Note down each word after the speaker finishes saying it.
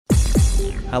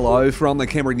Hello from the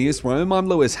Canberra newsroom, I'm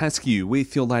Lewis Haskew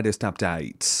with your latest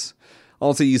updates.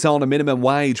 Aussies on a minimum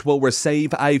wage will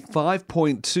receive a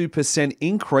 5.2%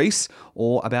 increase,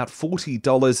 or about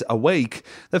 $40 a week.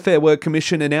 The Fair Work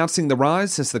Commission announcing the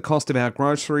rise as the cost of our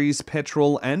groceries,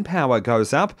 petrol and power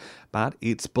goes up, but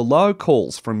it's below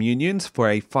calls from unions for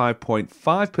a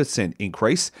 5.5%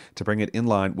 increase to bring it in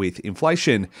line with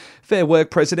inflation. Fair Work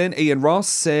President Ian Ross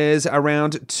says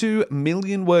around 2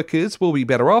 million workers will be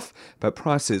better off, but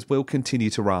prices will continue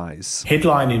to rise.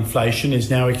 Headline inflation is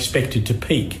now expected to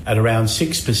peak at around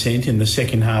 6% in the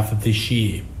second half of this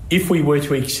year. If we were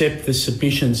to accept the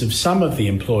submissions of some of the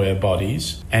employer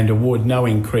bodies and award no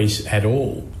increase at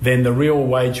all, then the real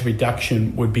wage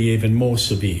reduction would be even more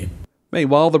severe.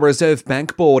 Meanwhile, the Reserve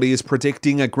Bank Board is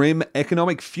predicting a grim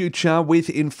economic future with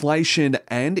inflation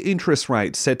and interest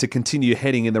rates set to continue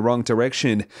heading in the wrong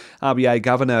direction. RBA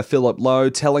Governor Philip Lowe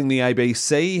telling the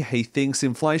ABC he thinks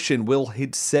inflation will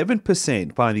hit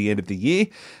 7% by the end of the year,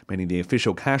 meaning the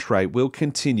official cash rate will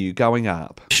continue going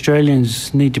up.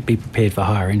 Australians need to be prepared for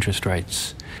higher interest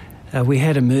rates. We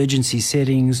had emergency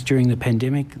settings during the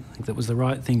pandemic. I think that was the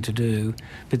right thing to do,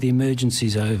 but the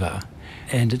emergency's over.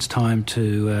 And it's time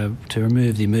to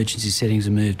remove the emergency settings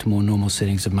and move to more normal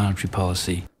settings of monetary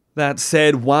policy. That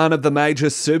said, one of the major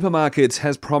supermarkets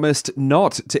has promised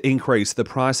not to increase the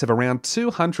price of around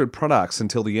 200 products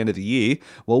until the end of the year.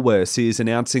 Woolworths is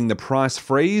announcing the price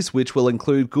freeze, which will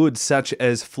include goods such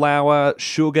as flour,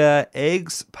 sugar,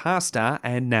 eggs, pasta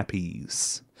and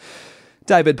nappies.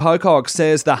 David Pocock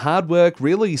says the hard work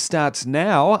really starts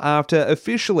now after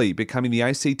officially becoming the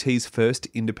ACT's first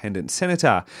independent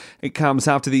senator. It comes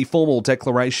after the formal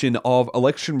declaration of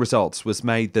election results was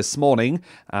made this morning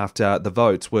after the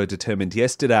votes were determined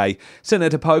yesterday.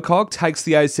 Senator Pocock takes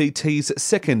the ACT's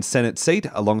second Senate seat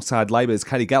alongside Labor's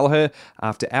Katie Gallagher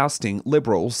after ousting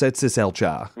Liberals Ed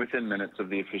Seselja. Within minutes of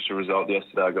the official result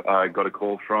yesterday, I got a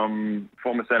call from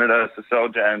former Senator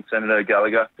Seselja and Senator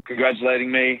Gallagher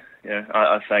congratulating me. Yeah,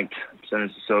 I thanked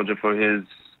Senator Seselja for his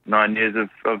 9 years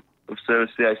of service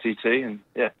to the ACT, and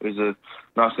yeah, it was a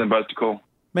nice of them both to call.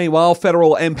 Meanwhile,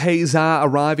 federal MPs are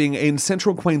arriving in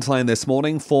central Queensland this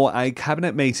morning for a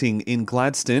cabinet meeting in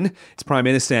Gladstone. It's Prime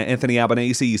Minister Anthony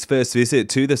Albanese's first visit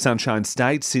to the Sunshine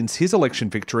State since his election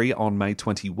victory on May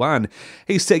 21.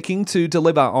 He's seeking to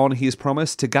deliver on his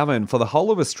promise to govern for the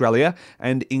whole of Australia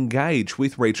and engage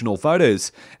with regional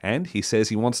voters. And he says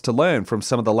he wants to learn from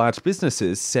some of the large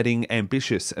businesses setting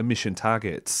ambitious emission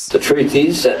targets. The truth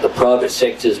is that the private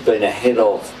sector's been ahead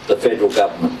of the federal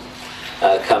government.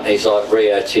 Companies like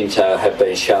Rio Tinto have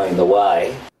been showing the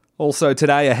way. Also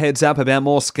today, a heads up about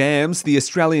more scams. The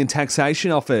Australian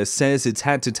Taxation Office says it's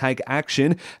had to take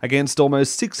action against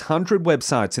almost 600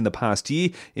 websites in the past year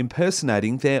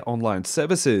impersonating their online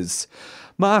services.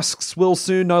 Masks will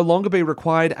soon no longer be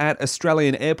required at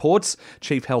Australian airports.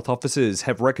 Chief Health Officers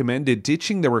have recommended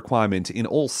ditching the requirement in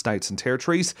all states and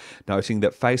territories, noting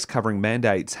that face covering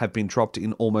mandates have been dropped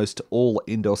in almost all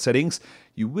indoor settings.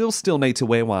 You will still need to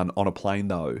wear one on a plane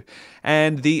though.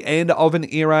 And the end of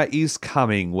an era is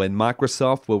coming when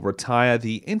Microsoft will retire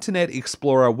the Internet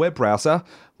Explorer web browser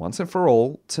once and for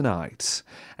all tonight.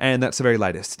 And that's the very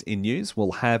latest in news.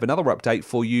 We'll have another update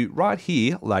for you right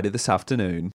here later this afternoon.